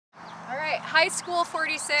High School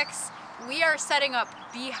 46, we are setting up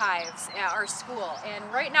beehives at our school, and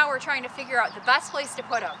right now we're trying to figure out the best place to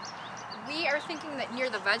put them. We are thinking that near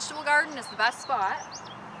the vegetable garden is the best spot.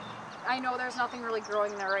 I know there's nothing really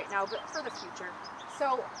growing there right now, but for the future.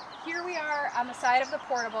 So here we are on the side of the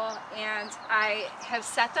portable, and I have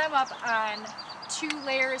set them up on 2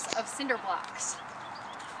 layers of cinder blocks.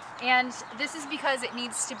 And this is because it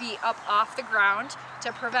needs to be up off the ground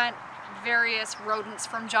to prevent various rodents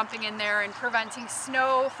from jumping in there and preventing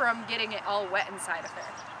snow from getting it all wet inside of there.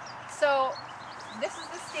 So this is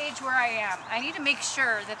the stage where I am. I need to make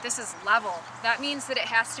sure that this is level. That means that it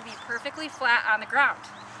has to be perfectly flat on the ground.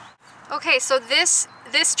 Okay, so this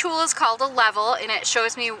tool is called a level, and it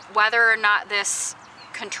shows me whether or not this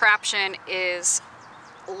contraption is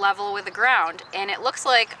level with the ground. And it looks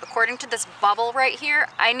like, according to this bubble right here,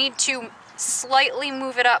 I need to slightly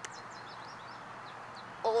move it up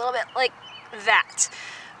a little bit like that.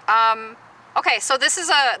 Okay, so this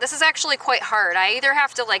is actually quite hard. I either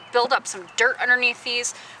have to like build up some dirt underneath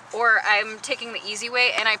these, or I'm taking the easy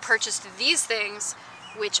way, and I purchased these things,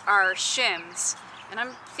 which are shims. And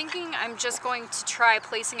I'm thinking I'm just going to try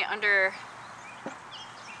placing it under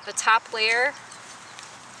the top layer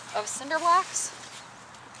of cinder blocks.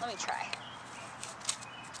 Let me try.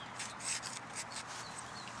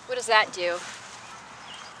 What does that do?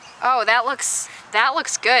 Oh, that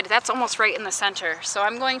looks good. That's almost right in the center. So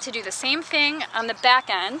I'm going to do the same thing on the back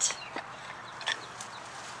end.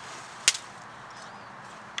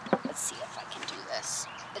 Let's see if I can do this.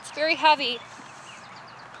 It's very heavy.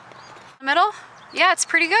 Middle? Yeah, it's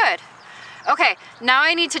pretty good. Okay, now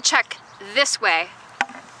I need to check this way.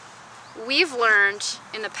 We've learned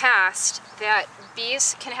in the past that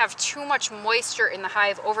bees can have too much moisture in the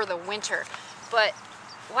hive over the winter, but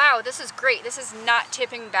wow, this is great. This is not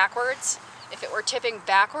tipping backwards. If it were tipping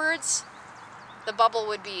backwards, the bubble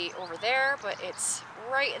would be over there, but it's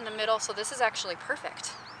right in the middle, so this is actually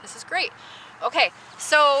perfect. This is great. Okay,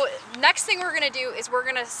 so next thing we're gonna do is we're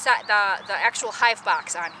gonna set the actual hive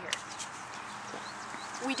box on here.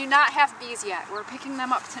 We do not have bees yet. We're picking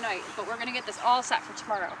them up tonight, but we're gonna get this all set for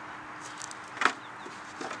tomorrow.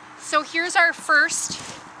 So here's our first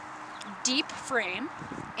deep frame,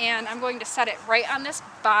 and I'm going to set it right on this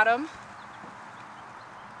bottom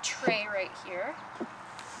tray right here.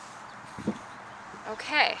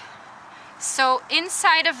 Okay, so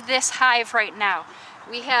inside of this hive right now,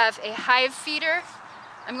 we have a hive feeder.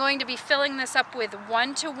 I'm going to be filling this up with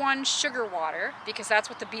 1-to-1 sugar water, because that's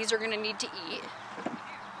what the bees are gonna need to eat.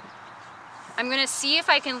 I'm gonna see if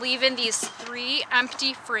I can leave in these 3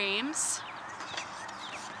 empty frames.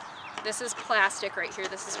 This is plastic right here.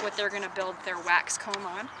 This is what they're gonna build their wax comb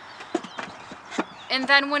on. And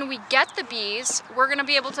then when we get the bees, we're gonna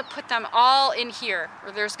be able to put them all in here.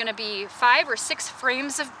 Or there's gonna be 5 or 6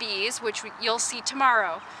 frames of bees, which you'll see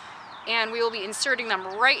tomorrow. And we will be inserting them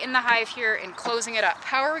right in the hive here and closing it up.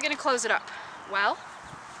 How are we gonna close it up? Well,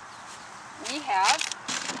 we have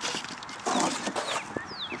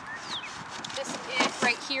this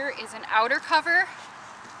right here is an outer cover,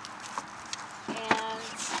 and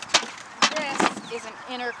this is an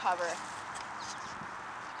inner cover.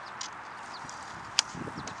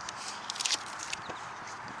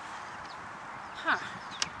 Huh.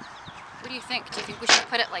 What do you think? Do you think we should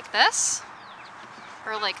put it like this?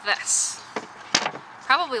 Or like this?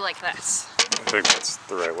 Probably like this. I think that's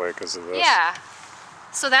the right way because of this. Yeah.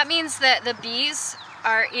 So that means that the bees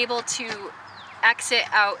are able to exit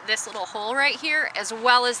out this little hole right here, as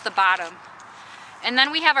well as the bottom. And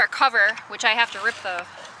then we have our cover, which I have to rip the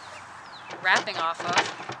wrapping off of,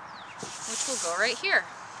 which will go right here.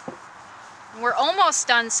 We're almost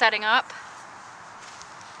done setting up.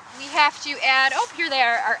 We have to add, oh, here they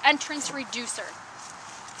are, our entrance reducer.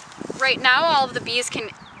 Right now, all of the bees can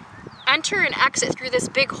enter and exit through this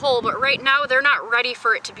big hole, but right now they're not ready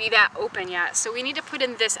for it to be that open yet. So we need to put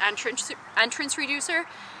in this entrance reducer,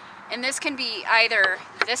 and this can be either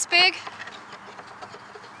this big,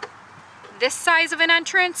 this size of an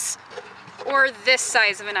entrance, or this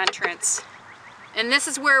size of an entrance. And this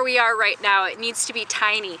is where we are right now. It needs to be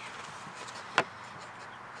tiny.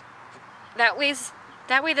 That way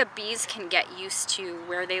the bees can get used to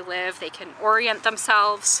where they live. They can orient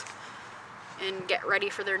themselves and get ready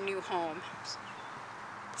for their new home.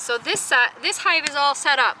 So this hive is all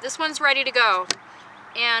set up. This one's ready to go.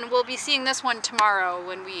 And we'll be seeing this one tomorrow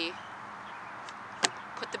when we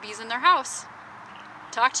put the bees in their house.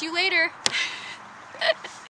 Talk to you later.